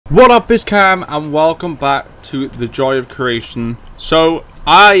What up, BizCam, and welcome back to the Joy of Creation. So,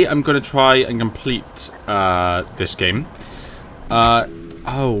 I am going to try and complete this game.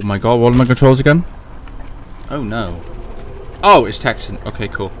 Oh my god, what are my controls again? Oh no. Oh, it's texting. Okay,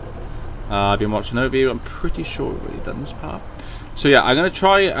 cool. I've been watching an overview. I'm pretty sure we've already done this part. So yeah, I'm going to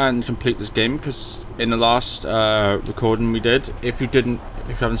try and complete this game, because in the last recording we did, if you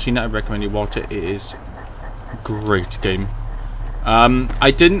haven't seen it, I recommend you watch it. It is a great game.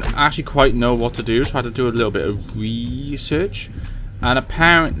 I didn't actually quite know what to do, so I had to do a little bit of research. And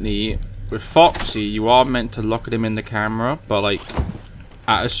apparently, with Foxy, you are meant to look at him in the camera, but like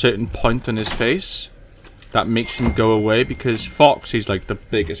at a certain point on his face, that makes him go away, because Foxy's like the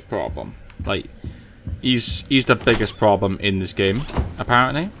biggest problem. Like, he's the biggest problem in this game,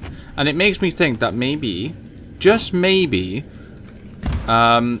 apparently. And it makes me think that maybe, just maybe,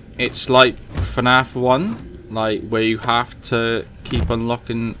 it's like FNAF 1. Like, where you have to keep on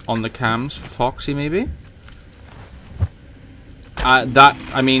looking on the cams for Foxy, maybe? I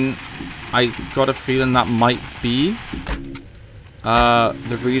got a feeling that might be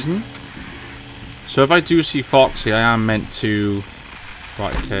the reason. So if I do see Foxy, I am meant to...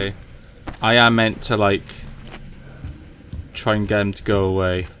 Right, okay. I am meant to, like, try and get him to go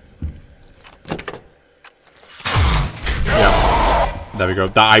away. Yeah. There we go.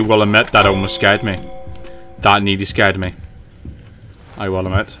 That, I will admit, that almost scared me. That nearly scared me. I will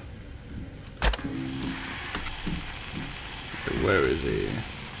admit. Where is he?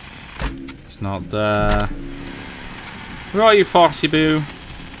 He's not there. Where are you, Foxy Boo?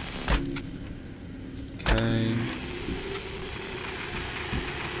 Okay.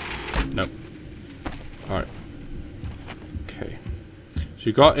 Nope. Alright. Okay. So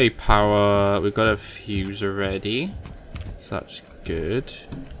we got a power. We've got a fuse already. So that's good.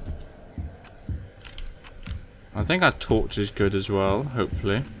 I think our torch is good as well,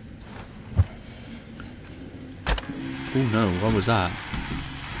 hopefully. Oh no, what was that?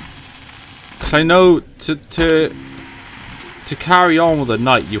 Because I know to carry on with the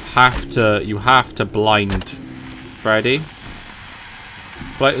night, you have to blind Freddy.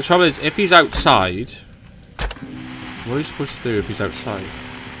 But the trouble is, if he's outside, what are you supposed to do if he's outside?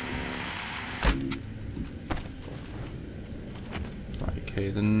 Right, okay,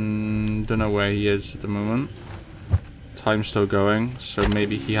 then don't know where he is at the moment. Time's still going, so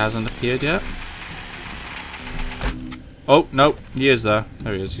maybe he hasn't appeared yet. Oh, no, he is there.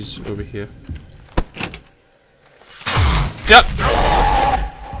 There he is, he's over here. Yep!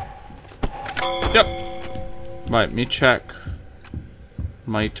 Yep! Right, me check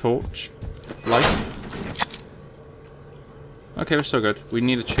my torch life. Okay, we're still good. We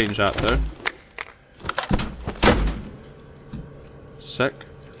need to change that, though. Sick.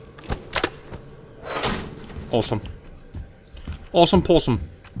 Awesome. Awesome possum.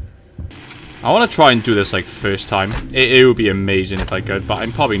 I want to try and do this like first time. It would be amazing if I could, but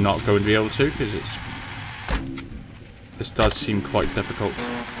I'm probably not going to be able to, because this does seem quite difficult.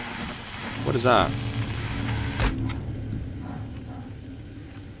 What is that?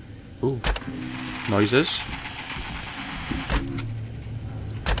 Ooh. Noises.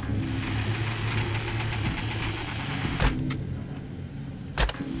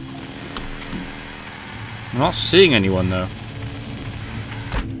 I'm not seeing anyone though.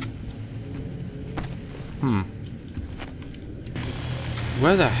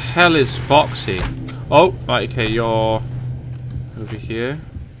 Where the hell is Foxy? Oh, right, okay, you're over here.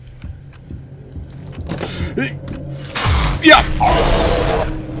 Yeah!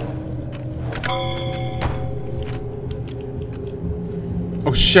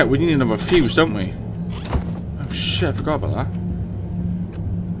 Oh shit, we need another fuse, don't we? Oh shit, I forgot about that.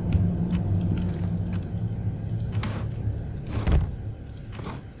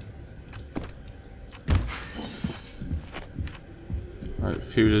 Right,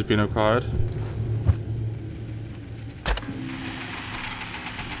 fuse has been acquired.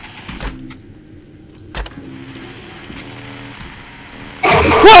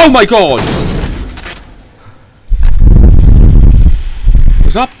 Oh my god!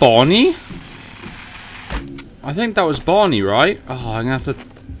 Was that Bonnie? I think that was Bonnie, right? Oh, I'm gonna have to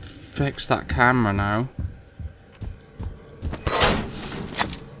fix that camera now.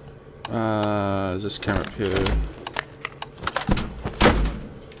 Is this camera up here?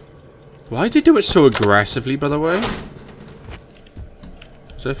 Why did they do it so aggressively, by the way?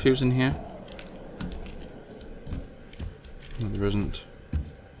 Is there a fuse in here? No, there isn't.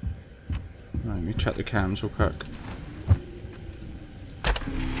 Right, let me check the cams real quick.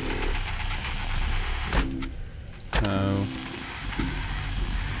 No.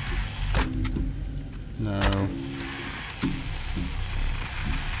 No.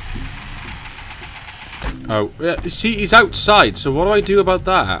 Oh, see, he's outside, so what do I do about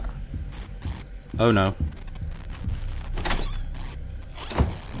that? Oh no.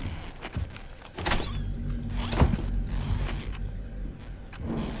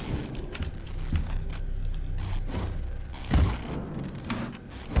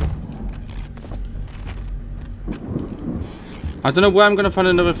 I don't know where I'm gonna find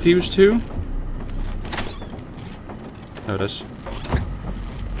another fuse to. There it is.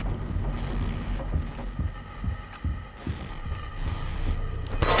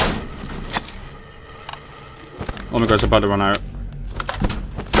 Oh my god, it's about to run out.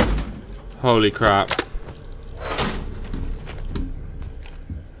 Holy crap.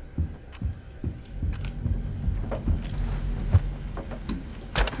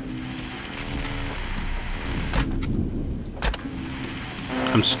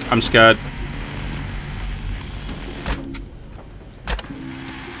 I'm scared.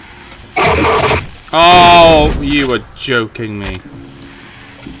 Oh, you were joking me.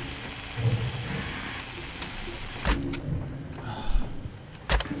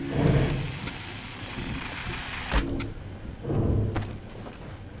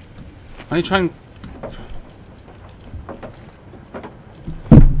 Are you trying?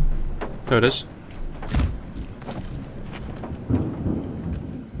 There it is.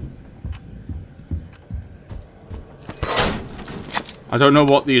 I don't know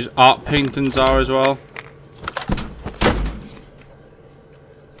what these art paintings are as well.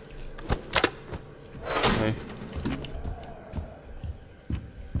 Okay.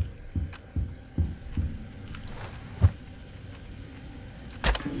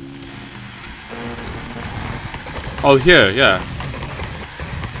 Oh, here, yeah.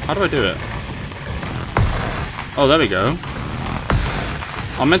 How do I do it? Oh, there we go.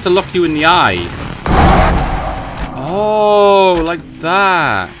 I meant to look you in the eye. Oh, like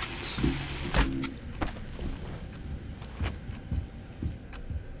that.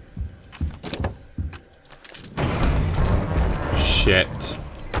 Shit.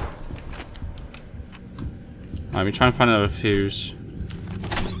 Let me try and find another fuse.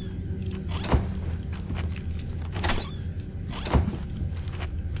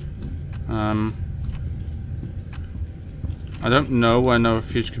 I don't know where another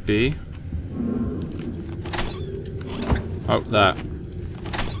fuse could be. Oh, there.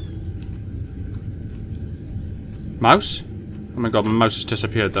 Mouse? Oh my god, my mouse has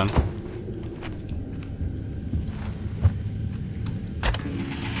disappeared then.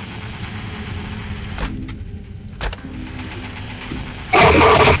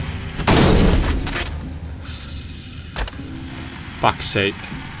 Fuck's sake.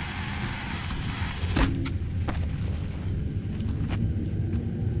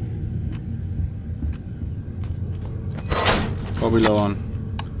 What are we low on?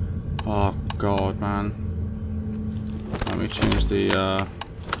 Oh god, man. Let me change the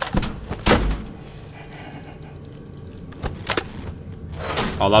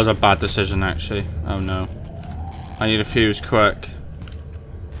Oh, that was a bad decision actually. Oh no. I need a fuse quick.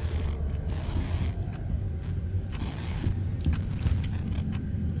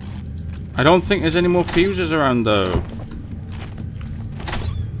 I don't think there's any more fuses around though.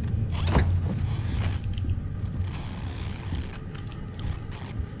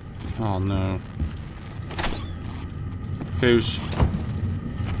 Oh no. Fuse.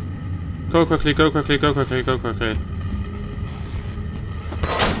 Go quickly, go quickly, go quickly, go quickly.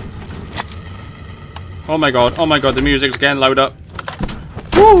 Oh my god, the music's getting loud up.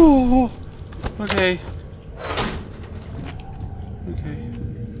 Woo! Okay. Okay.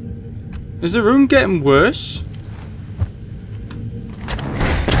 Is the room getting worse?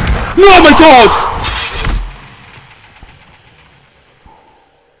 Oh my god!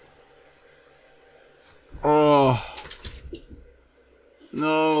 Oh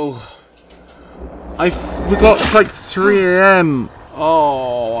no! We got to like 3 AM.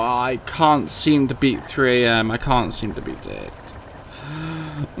 Oh, I can't seem to beat 3 AM. I can't seem to beat it.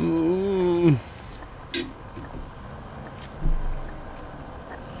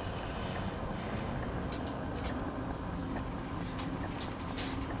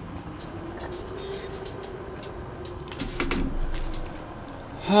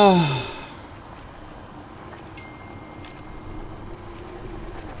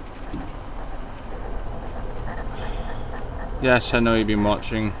 Yes, I know you've been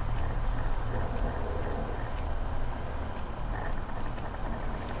watching.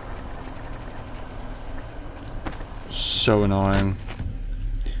 So annoying.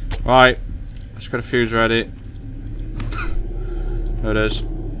 Right, let's get a fuse ready. There it is.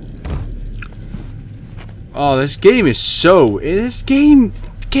 Oh, this game is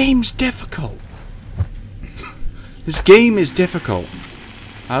game's difficult. This game is difficult.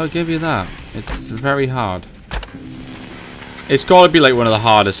 I'll give you that. It's very hard. It's got to be like one of the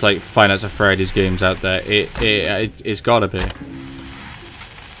hardest like Five Nights at Freddy's games out there. It's got to be.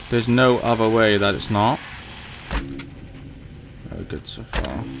 There's no other way that it's not. Very good so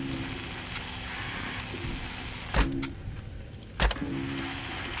far.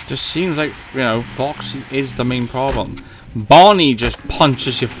 Just seems like, you know, Foxy is the main problem. Barney just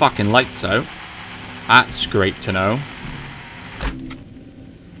punches your fucking lights out. That's great to know.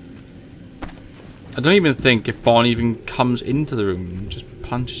 I don't even think if Barney even comes into the room, just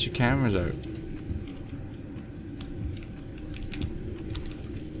punches your cameras out.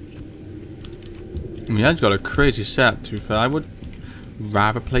 I mean, that's got a crazy setup, to be fair. I would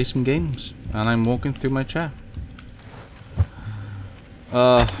rather play some games. And I'm walking through my chair.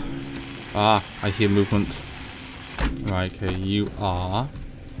 I hear movement. Right, okay, you are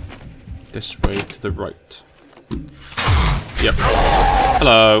this way to the right. Yep.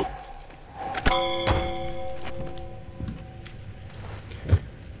 Hello. Okay.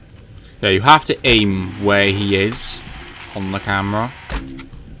 Yeah, you have to aim where he is on the camera.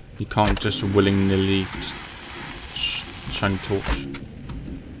 You can't just willy-nilly just shine a torch.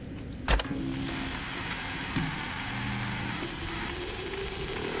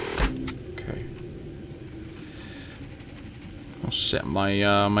 I'll sit at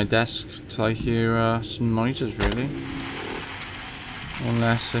my desk till I hear some noises, really.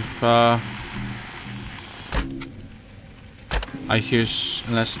 Unless if I hear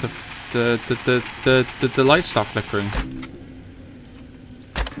unless the lights start flickering.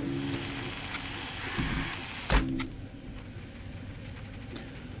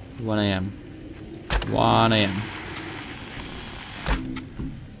 One AM. 1 AM.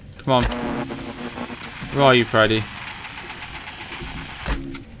 Come on. Where are you, Freddy?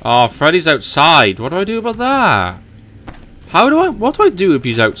 Oh, Freddy's outside. What do I do about that? What do I do if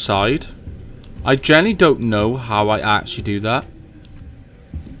he's outside? I generally don't know how I actually do that.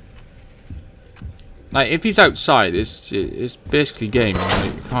 Like, if he's outside, it's basically game.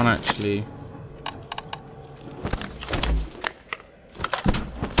 Like, you can't actually...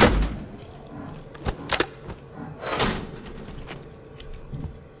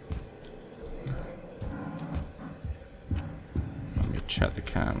 Check the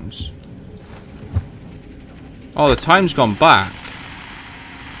cams. Oh, the time's gone back.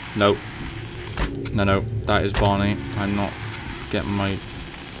 Nope. No, that is Barney. I'm not getting my...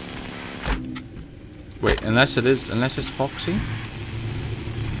 Wait, unless it's Foxy?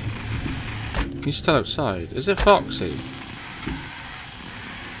 He's still outside. Is it Foxy?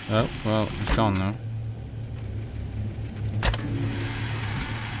 Oh, well, it's gone now.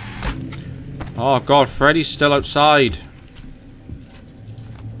 Oh god, Freddy's still outside.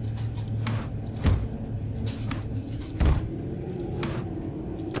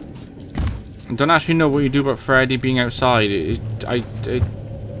 I don't actually know what you do about Freddy being outside. It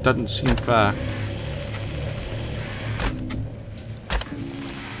doesn't seem fair.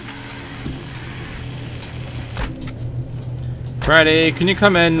 Freddy, can you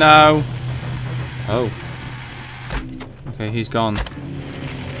come in now? Oh. Okay, he's gone.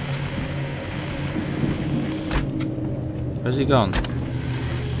 Where's he gone?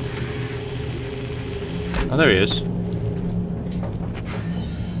 Oh, there he is.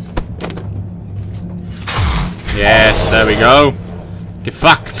 Yes, there we go. Get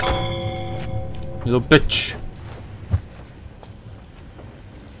fucked. You little bitch.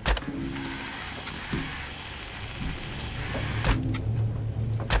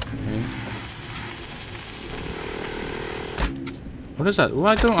 Okay. What is that? Well,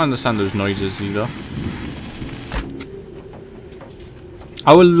 I don't understand those noises either.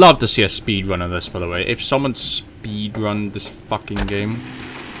 I would love to see a speedrun of this, by the way. If someone speedrun this fucking game,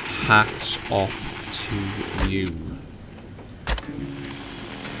 hats off to you.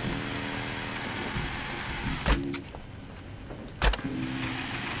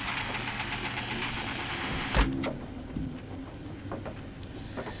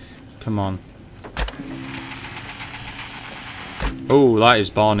 Come on. Oh, that is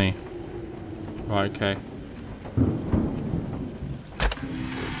Barney. Right, okay.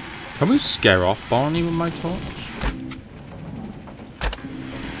 Can we scare off Barney with my torch?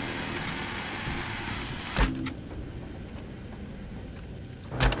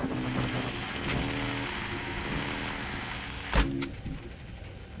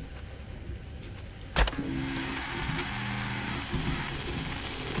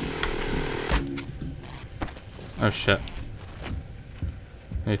 Oh shit.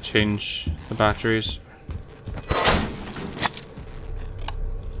 They change the batteries.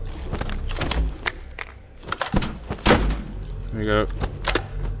 There we go.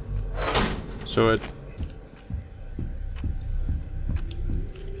 Sorted.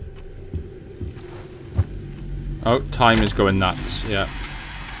 Oh, time is going nuts. Yeah.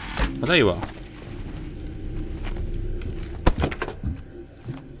 Oh, there you are.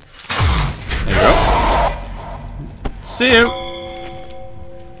 There you go. See you.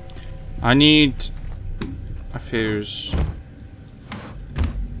 I need a fuse.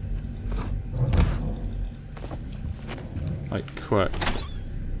 Like, quick.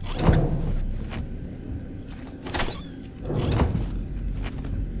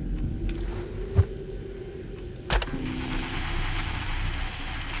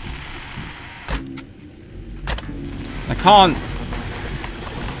 I can't.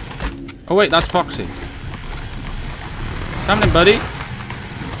 Oh wait, that's Foxy. Come in, buddy.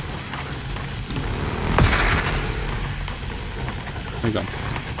 There you go.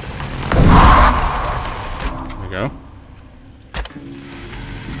 There we go.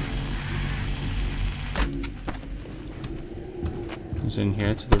 He's in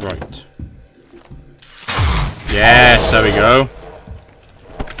here to the right. Yes, there we go.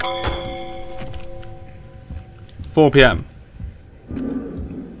 4 PM.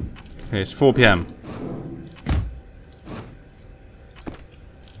 Okay, it's 4 PM.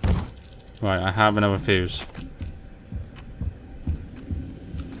 Right, I have another fuse.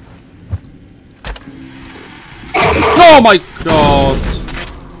 Oh my god!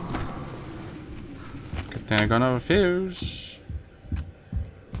 Good thing I got another fuse.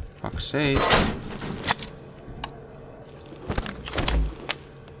 Fuck's sake.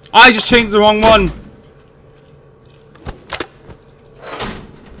 I just changed the wrong one!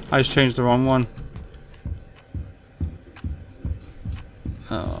 I just changed the wrong one.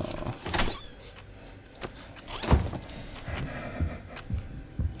 Oh.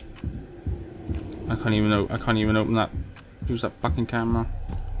 I can't even open that. Use that fucking camera.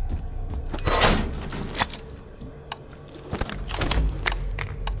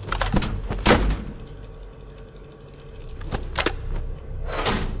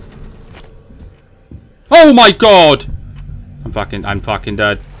 Oh my god! I'm fucking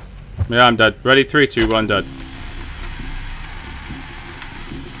dead. Yeah, I'm dead. Ready? 3, 2, 1, dead.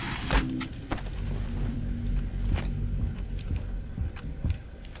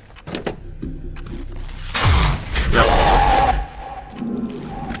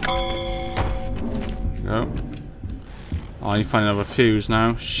 Go. Oh, I need to find another fuse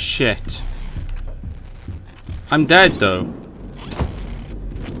now. Shit. I'm dead though.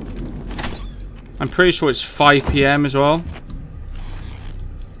 I'm pretty sure it's 5 PM as well.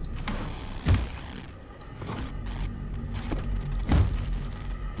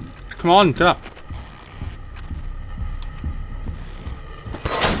 Come on, get up.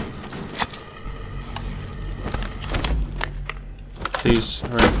 Please,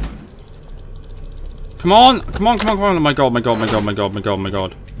 hurry. Come on! Come on, come on, come on. Oh my god, my god, my god, my god, my god, my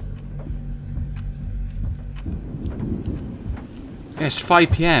god. Yeah, it's 5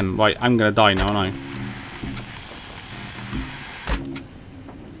 PM. Right, I'm gonna die now, aren't I?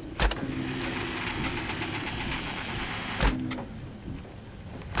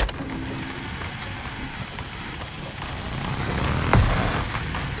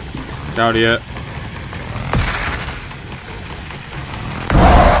 Get out of here.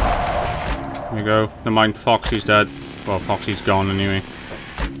 There we go. Never mind, Foxy's dead. Well, Foxy's gone anyway.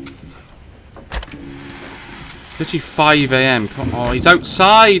 It's literally 5 AM. Oh, he's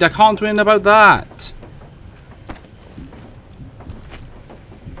outside. I can't do anything about that.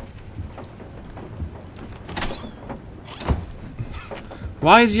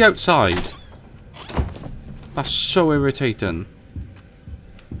 Why is he outside? That's so irritating.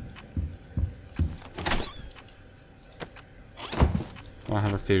 Oh, I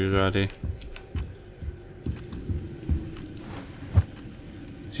have a fuse already.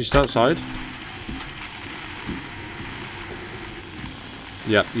 Is he still outside?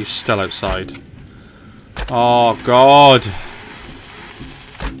 Yep, he's still outside. Oh, God.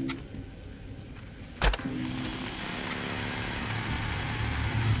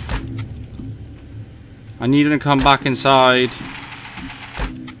 I need him to come back inside.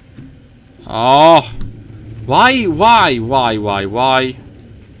 Oh. Why?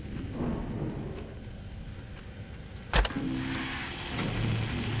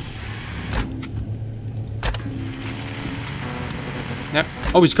 Yep.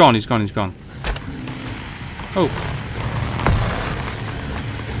 Oh, he's gone. Oh.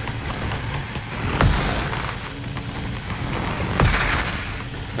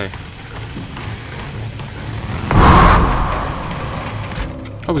 Okay.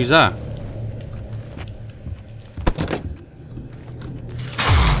 Oh, he's there.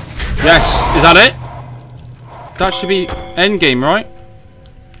 Yes. Is that it? That should be endgame, right?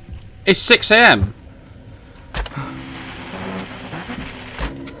 It's 6 AM.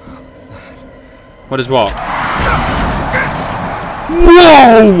 What is what?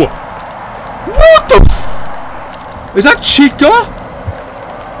 Whoa! What the f— Is that Chica?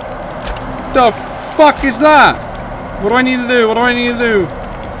 The fuck is that? What do I need to do? What do I need to do?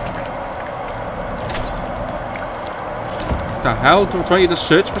 The hell? Do I need to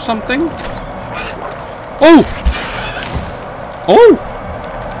search for something? Oh! Oh!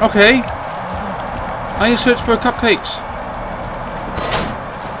 Okay. I need to search for cupcakes.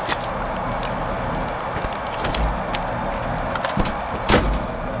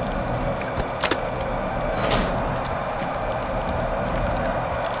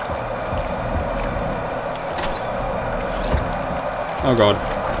 Oh god.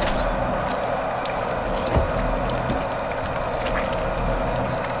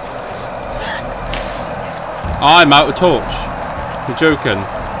 I'm out of torch. You're joking.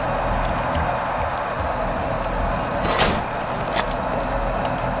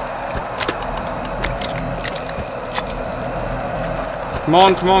 Come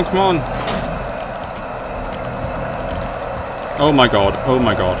on, come on, come on. Oh my god, oh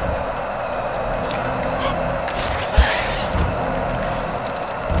my god.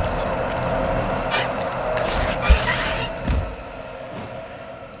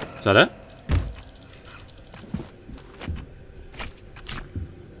 Is that it?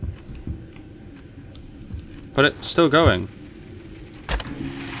 But it's still going.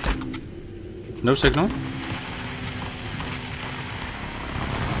 No signal?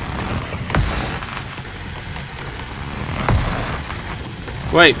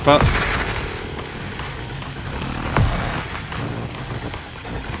 Wait, but...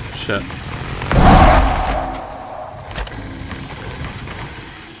 Shit.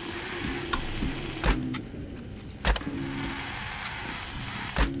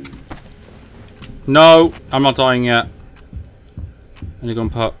 No, I'm not dying yet. I need to go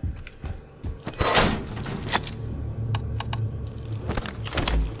and put.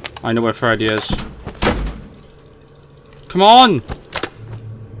 I know where Freddy is. Come on!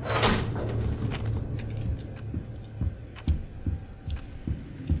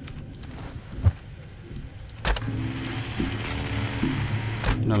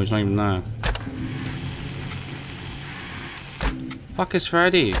 No, he's not even there. Fuck is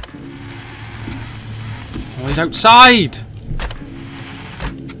Freddy? Oh, he's outside!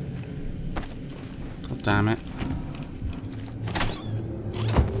 God damn it.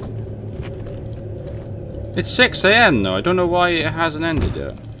 It's 6 AM though, I don't know why it hasn't ended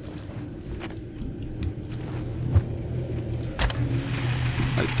yet.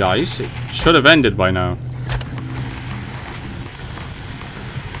 Like, guys, it should have ended by now.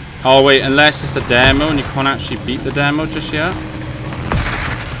 Oh wait, unless it's the demo and you can't actually beat the demo just yet.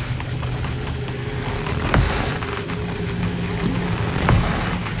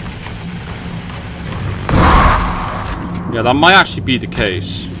 Yeah, that might actually be the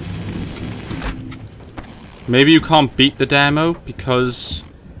case. Maybe you can't beat the demo because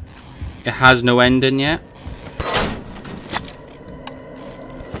it has no ending yet.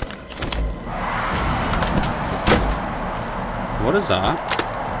 What is that?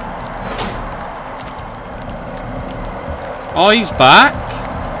 Oh, he's back?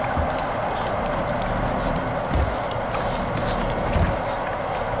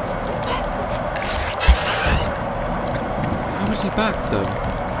 How is he back though?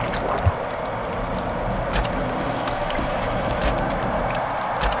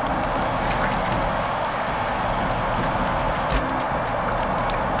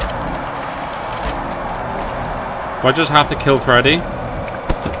 Do I just have to kill Freddy?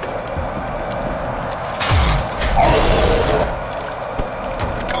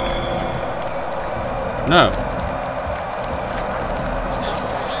 No.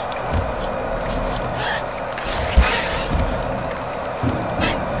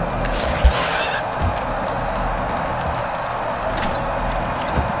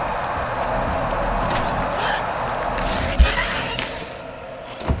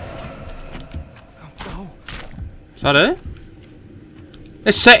 Is that it?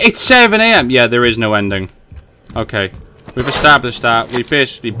 It's 7 AM. Yeah, there is no ending. Okay. We've established that. We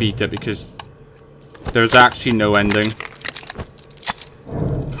basically beat it because there's actually no ending.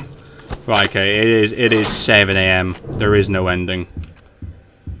 Right, okay. It is 7 AM. There is no ending.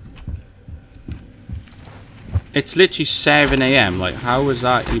 It's literally 7 AM. Like, how is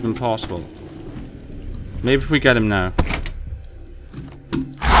that even possible? Maybe if we get him now.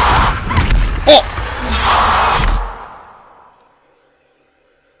 Oh!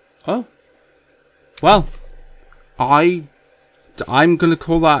 Oh. Well. I'm gonna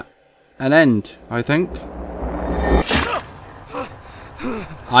call that an end, I think.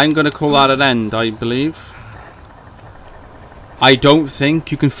 I'm gonna call that an end, I believe. I don't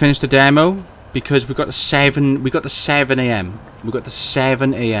think you can finish the demo because we got the 7 AM. We got the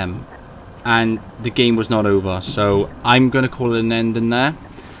 7 AM and the game was not over. So I'm gonna call it an end in there.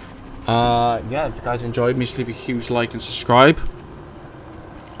 Yeah, if you guys enjoyed, please leave a huge like and subscribe.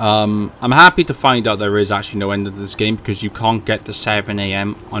 I'm happy to find out there is actually no end to this game because you can't get the 7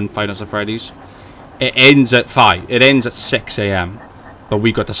 AM on Five Nights at Freddy's. It ends at 5. It ends at 6 AM. But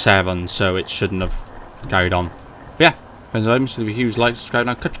we got the 7, so it shouldn't have carried on. But yeah, if you enjoyed, leave a huge like, subscribe, and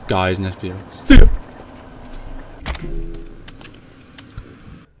I'll catch you guys in this video. See ya!